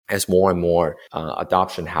as more and more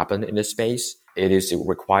adoption happen in this space, it is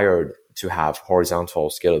required to have horizontal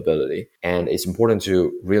scalability. And it's important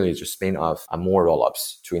to really just spin off more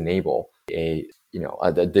rollups to enable an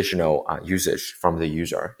additional usage from the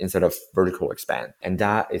user instead of vertical expand. And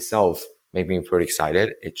that itself made me pretty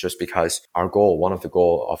excited. It's just because one of the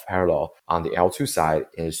goal of Parallel on the L2 side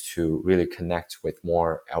is to really connect with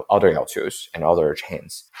more other L2s and other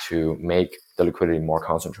chains to make the liquidity more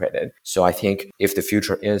concentrated. So I think if the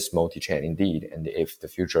future is multi-chain indeed, and if the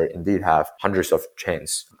future indeed have hundreds of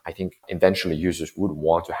chains, I think eventually users would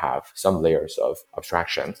want to have some layers of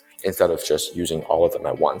abstraction instead of just using all of them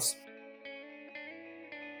at once.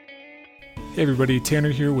 Hey everybody, Tanner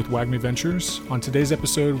here with WAGMI Ventures. On today's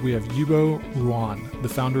episode, we have Yubo Ruan, the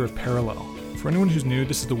founder of Parallel. For anyone who's new,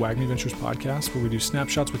 this is the WAGMI Ventures podcast where we do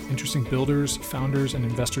snapshots with interesting builders, founders, and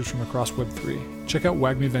investors from across Web3. Check out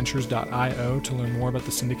wagmiventures.io to learn more about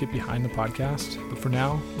the syndicate behind the podcast. But for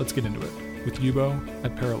now, let's get into it with Yubo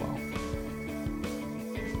at Parallel.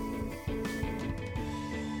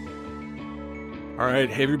 All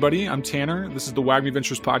right. Hey, everybody. I'm Tanner. This is the WAGMI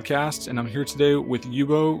Ventures podcast, and I'm here today with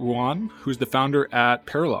Yubo Ruan, who's the founder at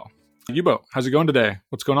Parallel. Yubo, how's it going today?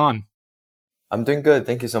 What's going on? I'm doing good.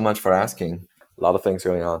 Thank you so much for asking. A lot of things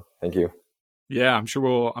going on. Thank you. Yeah, I'm sure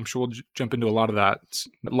we'll jump into a lot of that. It's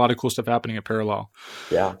a lot of cool stuff happening at Parallel.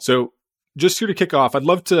 Yeah. So just here to kick off, I'd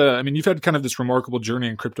love to, you've had kind of this remarkable journey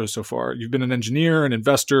in crypto so far. You've been an engineer, an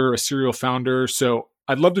investor, a serial founder. So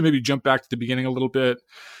I'd love to maybe jump back to the beginning a little bit.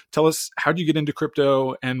 Tell us, how did you get into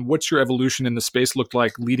crypto and what's your evolution in the space looked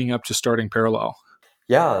like leading up to starting Parallel?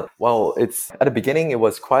 Yeah, well, it's at the beginning, it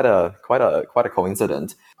was quite a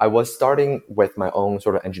coincidence. I was starting with my own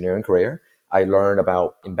sort of engineering career. I learned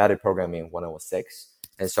about embedded programming when I was 6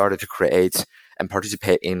 and started to create and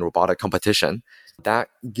participate in robotic competition. That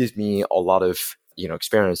gives me a lot of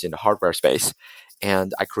experience in the hardware space.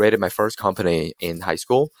 And I created my first company in high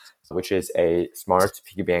school, which is a smart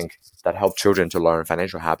piggy bank that helped children to learn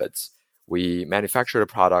financial habits. We manufactured the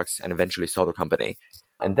products and eventually sold the company.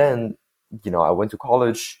 And then, I went to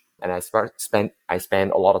college and I spent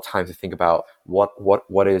a lot of time to think about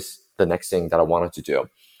what is the next thing that I wanted to do.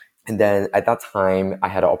 And then at that time, I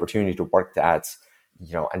had an opportunity to work at,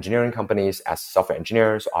 engineering companies as software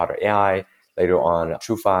engineers, Otter AI, later on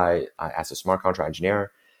TrueFi as a smart contract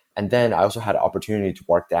engineer. And then I also had an opportunity to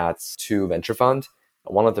work at 2 venture funds.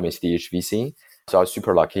 One of them is DHVC. So I was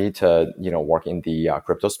super lucky to, work in the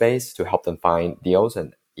crypto space to help them find deals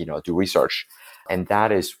and, do research. And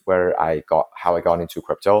that is how I got into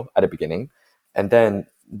crypto at the beginning. And then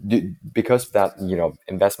because of that,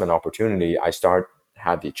 investment opportunity, I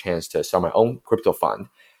had the chance to start my own crypto fund.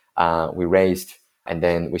 We raised, and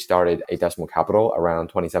then we started A Decimal Capital around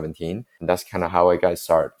 2017. And that's kind of how I got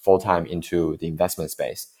started full-time into the investment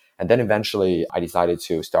space. And then eventually I decided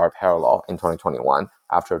to start Parallel in 2021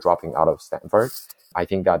 after dropping out of Stanford. I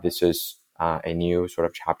think that this is a new sort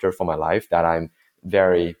of chapter for my life that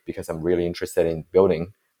because I'm really interested in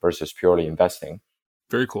building versus purely investing.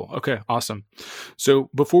 Very cool. Okay, awesome.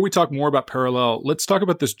 So before we talk more about Parallel, let's talk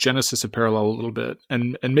about this genesis of Parallel a little bit.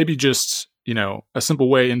 And maybe just, a simple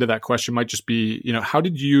way into that question might just be, how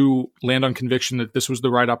did you land on conviction that this was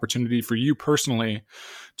the right opportunity for you personally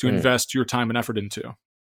to invest your time and effort into?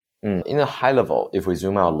 In a high level, if we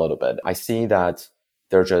zoom out a little bit, I see that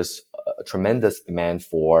there's just a tremendous demand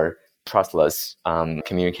for trustless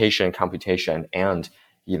communication, computation, and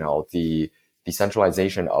the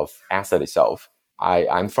decentralization of asset itself.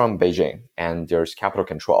 I'm from Beijing, and there's capital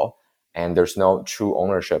control, and there's no true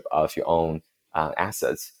ownership of your own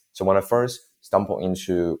assets. So when I first stumbled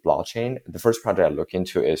into blockchain, the first project I looked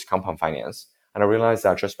into is compound finance, and I realized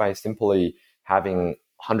that just by simply having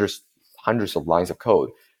hundreds of lines of code,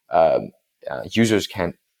 users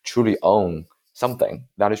can truly own something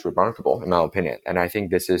that is remarkable, in my opinion. And I think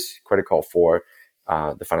this is critical for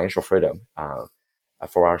the financial freedom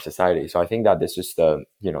for our society. So I think that this is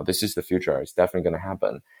the future. It's definitely going to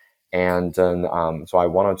happen. And then, so I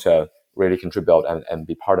wanted to really contribute and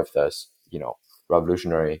be part of this,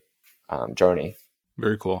 revolutionary journey.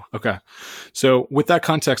 Very cool. Okay. So with that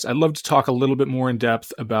context, I'd love to talk a little bit more in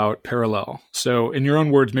depth about Parallel. So in your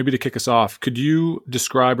own words, maybe to kick us off, could you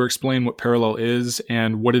describe or explain what Parallel is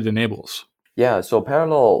and what it enables? Yeah. So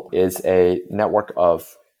Parallel is a network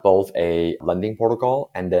of both a lending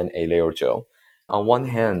protocol and then a layer 2. On one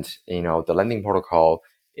hand, the lending protocol,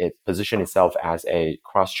 it positions itself as a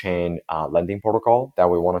cross-chain lending protocol that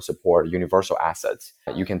we want to support universal assets.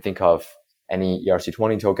 You can think of any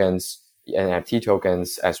ERC20 tokens, NFT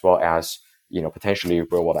tokens, as well as, potentially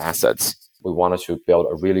real-world assets. We wanted to build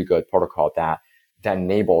a really good protocol that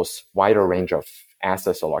enables wider range of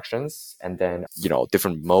asset selections, and then,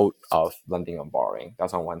 different mode of lending and borrowing.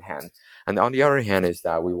 That's on one hand. And on the other hand is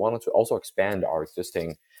that we wanted to also expand our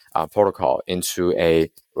existing protocol into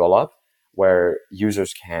a rollup where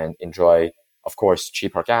users can enjoy, of course,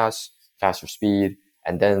 cheaper gas, faster speed,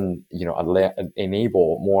 and then,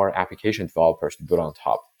 enable more application developers to build on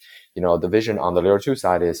top. The vision on the layer 2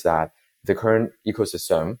 side is that the current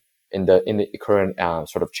ecosystem in the current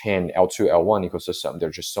sort of chain L2, L1 ecosystem,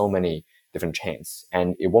 there's just so many different chains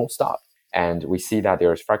and it won't stop. And we see that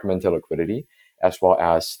there's fragmented liquidity as well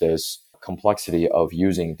as this complexity of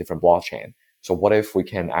using different blockchain. So what if we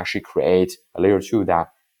can actually create a layer 2 that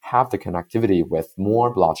have the connectivity with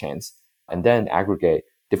more blockchains and then aggregate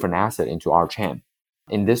different assets into our chain?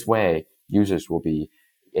 In this way, users will be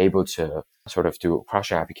able to sort of do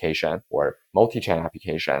cross-chain application or multi-chain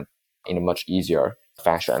application in a much easier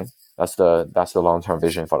fashion. That's the long-term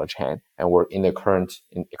vision for the chain. And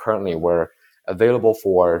currently we're available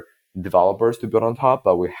for developers to build on top,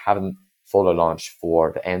 but we haven't fully launched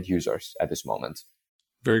for the end users at this moment.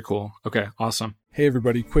 Very cool. Okay, awesome. Hey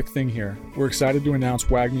everybody, quick thing here. We're excited to announce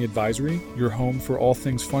WAGMI Advisory, your home for all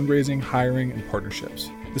things fundraising, hiring, and partnerships.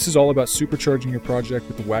 This is all about supercharging your project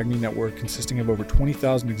with the WAGMI network consisting of over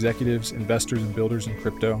 20,000 executives, investors, and builders in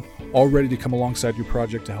crypto, all ready to come alongside your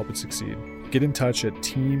project to help it succeed. Get in touch at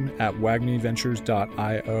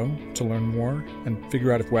team@wagmiventures.io to learn more and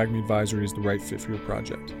figure out if WAGMI Advisory is the right fit for your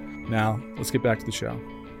project. Now, let's get back to the show.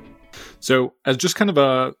 So, as just kind of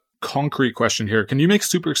a concrete question here, can you make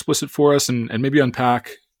super explicit for us and maybe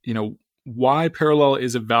unpack, why parallel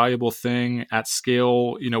is a valuable thing at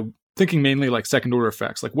scale, thinking mainly like second order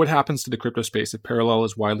effects, like what happens to the crypto space if parallel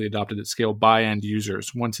is widely adopted at scale by end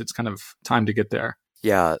users once it's kind of time to get there?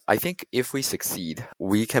 Yeah, I think if we succeed,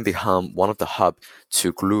 we can become one of the hub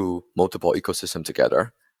to glue multiple ecosystems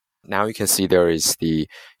together. Now you can see there is the,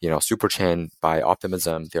 Superchain by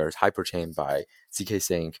Optimism, there's Hyperchain by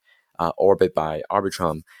zkSync, Orbit by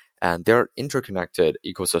Arbitrum, and they're interconnected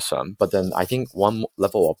ecosystem. But then I think one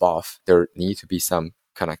level above, there need to be some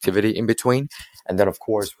connectivity in between. And then of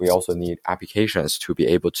course, we also need applications to be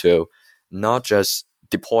able to not just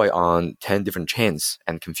deploy on 10 different chains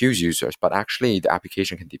and confuse users, but actually the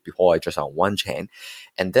application can deploy just on one chain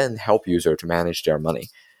and then help user to manage their money.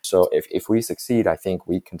 So if we succeed, I think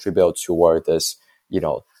we contribute toward this,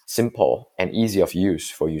 simple and easy of use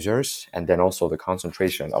for users, and then also the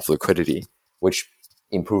concentration of liquidity, which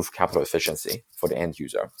improve capital efficiency for the end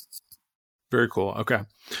user. Very cool. Okay.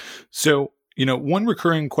 So, one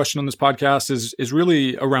recurring question on this podcast is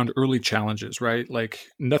really around early challenges, right? Like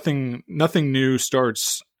nothing new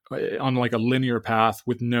starts on like a linear path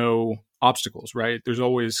with no obstacles, right? There's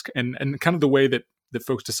always, and kind of the way that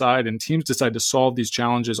folks decide and teams decide to solve these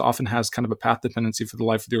challenges often has kind of a path dependency for the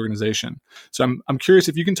life of the organization. So I'm curious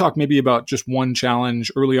if you can talk maybe about just one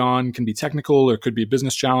challenge early on, can be technical or could be a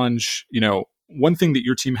business challenge, one thing that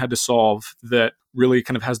your team had to solve that really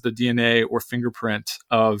kind of has the DNA or fingerprint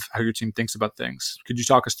of how your team thinks about things. Could you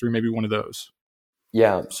talk us through maybe one of those?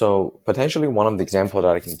 Yeah, so potentially one of the examples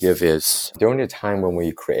that I can give is during the time when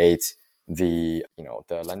we create the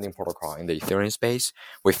lending protocol in the Ethereum space,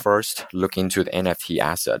 we first look into the NFT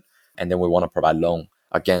asset, and then we want to provide loan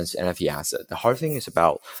against NFT asset. The hard thing is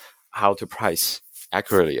about how to price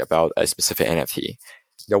accurately about a specific NFT.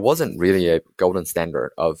 There wasn't really a golden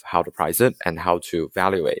standard of how to price it and how to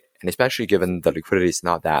evaluate. And especially given the liquidity is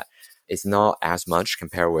not as much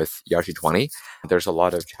compared with ERC20, there's a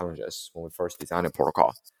lot of challenges when we first designed a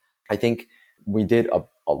protocol. I think we did a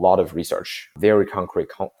lot of research, very concrete,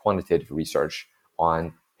 quantitative research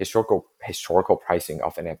on historical pricing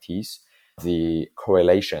of NFTs, the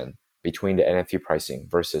correlation between the NFT pricing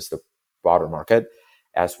versus the broader market,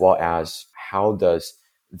 as well as how does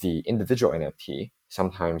the individual NFT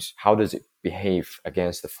sometimes, how does it behave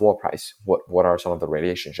against the floor price? What are some of the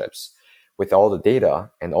relationships? With all the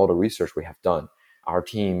data and all the research we have done, our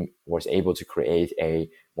team was able to create a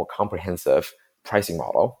more comprehensive pricing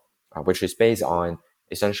model, which is based on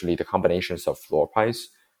essentially the combinations of floor price,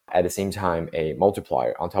 at the same time, a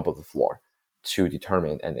multiplier on top of the floor to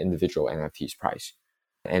determine an individual NFT's price.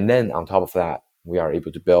 And then on top of that, we are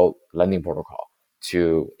able to build lending protocol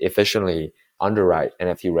to efficiently underwrite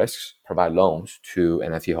NFT risks, provide loans to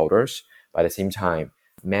NFT holders, but at the same time,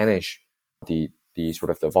 manage the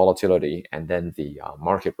sort of the volatility and then the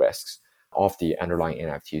market risks of the underlying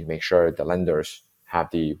NFT to make sure the lenders have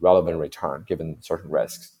the relevant return given certain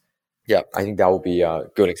risks. Yeah, I think that will be a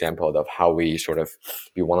good example of how we sort of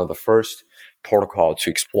be one of the first protocol to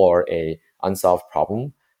explore a unsolved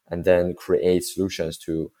problem and then create solutions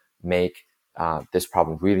to make this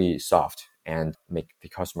problem really solved and make the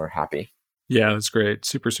customer happy. Yeah, that's great.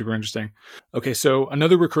 Super, super interesting. Okay, so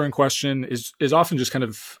another recurring question is often just kind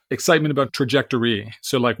of excitement about trajectory.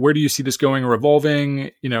 So like, where do you see this going or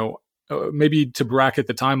evolving? Maybe to bracket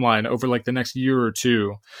the timeline over like the next year or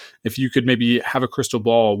two, if you could maybe have a crystal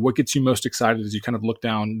ball, what gets you most excited as you kind of look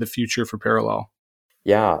down the future for Parallel?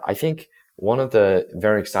 Yeah, I think one of the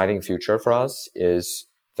very exciting future for us is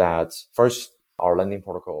that first, our lending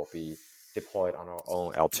protocol will be deployed on our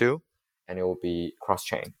own L2, and it will be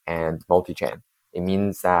cross-chain and multi-chain. It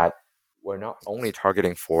means that we're not only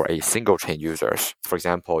targeting for a single chain users. For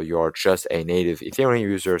example, you're just a native Ethereum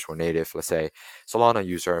users or native, let's say, Solana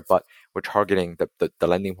user, but we're targeting the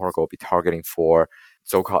lending protocol will be targeting for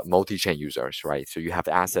so-called multi-chain users, right? So you have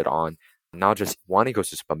the asset on not just one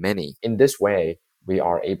ecosystem, but many. In this way, we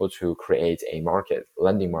are able to create a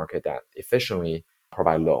lending market that efficiently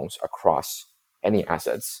provide loans across any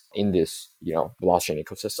assets in this, blockchain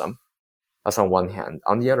ecosystem. That's on one hand.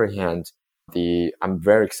 On the other hand, I'm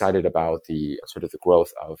very excited about the sort of the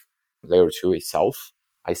growth of layer 2 itself.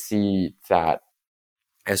 I see that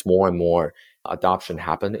as more and more adoption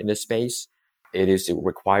happen in this space, it is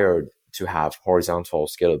required to have horizontal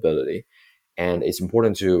scalability. And it's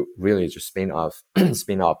important to really just spin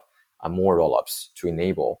up more rollups to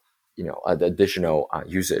enable, the additional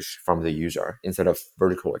usage from the user instead of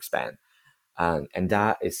vertical expand. And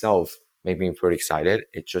that itself made me pretty excited.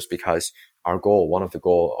 It's just because one of the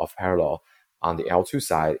goal of Parallel on the L2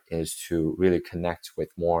 side is to really connect with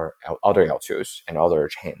more other L2s and other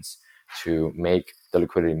chains to make the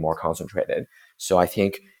liquidity more concentrated. So I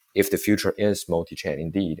think if the future is multi-chain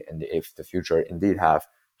indeed, and if the future indeed have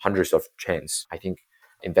hundreds of chains, I think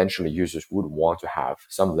eventually users would want to have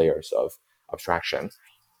some layers of abstraction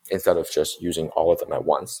instead of just using all of them at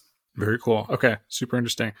once. Very cool. Okay. Super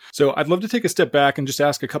interesting. So I'd love to take a step back and just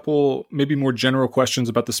ask a couple maybe more general questions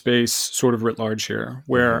about the space sort of writ large here,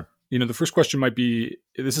 where, the first question might be,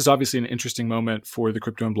 this is obviously an interesting moment for the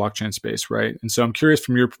crypto and blockchain space, right? And so I'm curious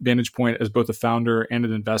from your vantage point as both a founder and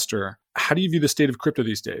an investor, how do you view the state of crypto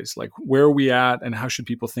these days? Like, where are we at and how should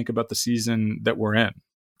people think about the season that we're in?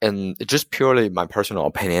 And just purely my personal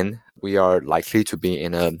opinion, we are likely to be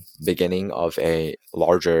in a beginning of a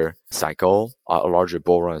larger cycle, a larger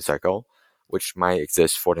bull run cycle, which might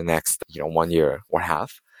exist for the next, 1 year or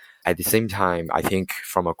half. At the same time, I think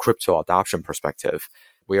from a crypto adoption perspective,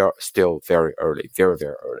 we are still very early, very,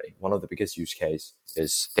 very early. One of the biggest use case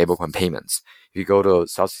is stablecoin payments. If you go to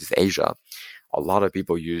Southeast Asia, a lot of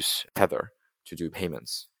people use Tether to do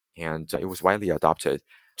payments, and it was widely adopted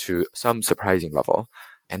to some surprising level.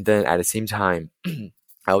 And then at the same time,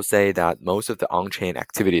 I would say that most of the on-chain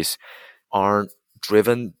activities aren't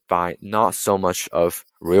driven by not so much of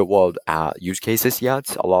real-world use cases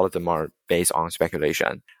yet. A lot of them are based on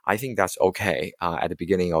speculation. I think that's okay at the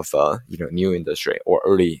beginning of new industry or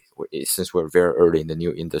early, since we're very early in the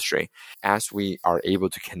new industry. As we are able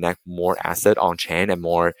to connect more asset on-chain and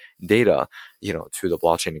more data, to the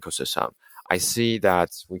blockchain ecosystem, I see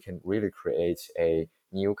that we can really create a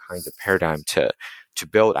new kind of paradigm to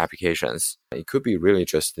build applications. It could be really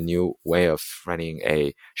just the new way of running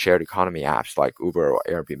a shared economy apps like Uber or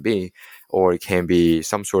Airbnb, or it can be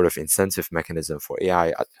some sort of incentive mechanism for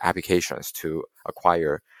AI applications to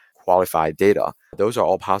acquire qualified data. Those are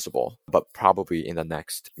all possible, but probably in the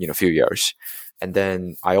next few years. And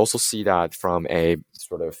then I also see that from a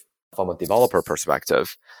developer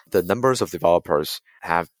perspective, the numbers of developers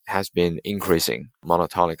has been increasing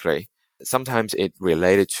monotonically. Sometimes it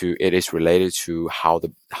is related to how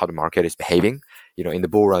the market is behaving. In the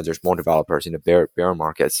bull run, there's more developers. In the bear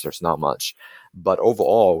markets, there's not much. But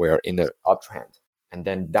overall, we're in the uptrend. And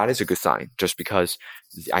then that is a good sign, just because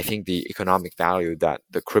I think the economic value that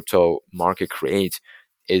the crypto market creates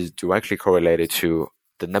is directly correlated to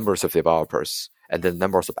the numbers of developers and the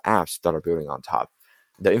numbers of apps that are building on top.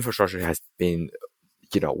 The infrastructure has been,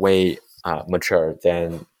 way mature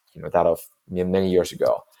than that of many years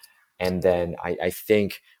ago. And then I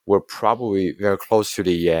think we're probably very close to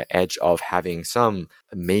the edge of having some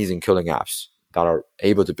amazing killing apps that are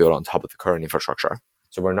able to build on top of the current infrastructure.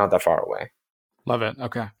 So we're not that far away. Love it.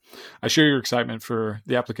 Okay. I share your excitement for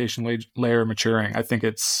the application layer maturing. I think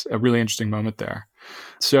it's a really interesting moment there.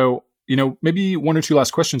 So, maybe one or two last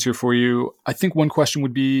questions here for you. I think one question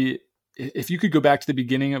would be, if you could go back to the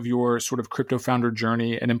beginning of your sort of crypto founder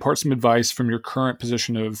journey and impart some advice from your current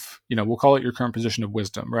position of, we'll call it your current position of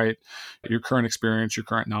wisdom, right? Your current experience, your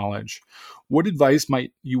current knowledge. What advice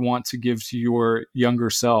might you want to give to your younger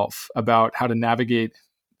self about how to navigate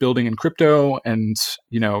building in crypto? And,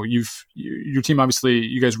 your team, obviously,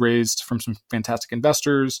 you guys raised from some fantastic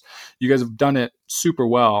investors. You guys have done it super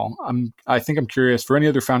well. I think I'm curious for any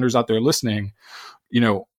other founders out there listening,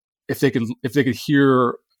 if they could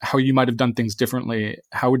hear how you might have done things differently,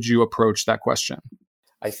 how would you approach that question?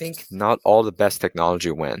 I think not all the best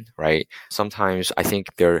technology win, right? Sometimes I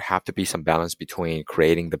think there have to be some balance between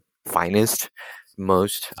creating the finest,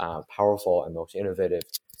 most powerful and most innovative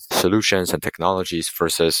solutions and technologies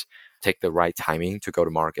versus take the right timing to go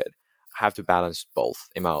to market. I have to balance both,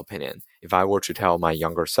 in my opinion. If I were to tell my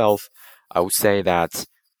younger self, I would say that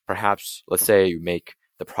perhaps, let's say you make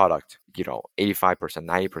the product, 85%,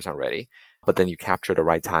 90% ready, but then you capture the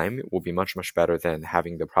right time, it will be much, much better than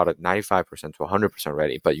having the product 95% to 100%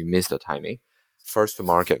 ready, but you miss the timing. First to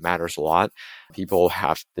market matters a lot. People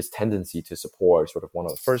have this tendency to support sort of one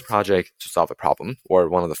of the first projects to solve a problem, or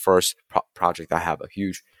one of the first project that have a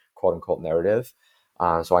huge quote unquote narrative.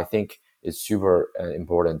 So I think it's super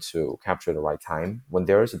important to capture the right time. When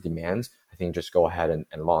there is a demand, I think just go ahead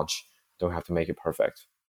and launch. Don't have to make it perfect.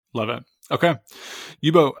 Love it. Okay.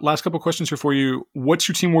 Yubo, last couple of questions here for you. What's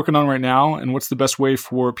your team working on right now, and what's the best way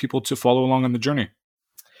for people to follow along on the journey?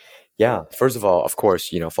 Yeah. First of all, of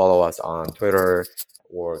course, follow us on Twitter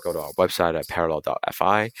or go to our website at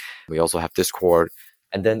parallel.fi. We also have Discord.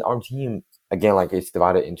 And then our team, again, it's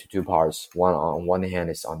divided into two parts. On one hand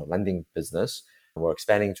is on the lending business. We're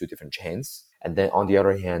expanding to different chains. And then on the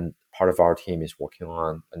other hand, part of our team is working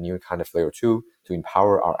on a new kind of layer 2 to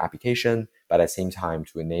empower our application, but at the same time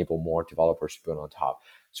to enable more developers to build on top.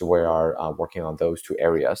 So we are working on those two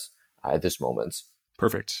areas at this moment.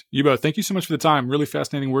 Perfect. Yubo, thank you so much for the time. Really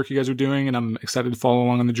fascinating work you guys are doing, and I'm excited to follow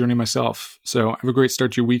along on the journey myself. So have a great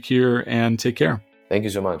start to your week here, and take care. Thank you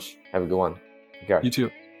so much. Have a good one. Take care. You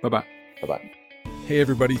too. Bye-bye. Bye-bye. Hey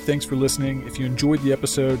everybody, thanks for listening. If you enjoyed the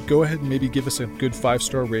episode, go ahead and maybe give us a good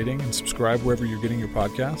 5-star rating and subscribe wherever you're getting your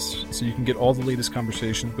podcasts so you can get all the latest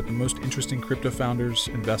conversations with the most interesting crypto founders,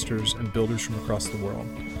 investors, and builders from across the world.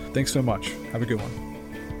 Thanks so much. Have a good one.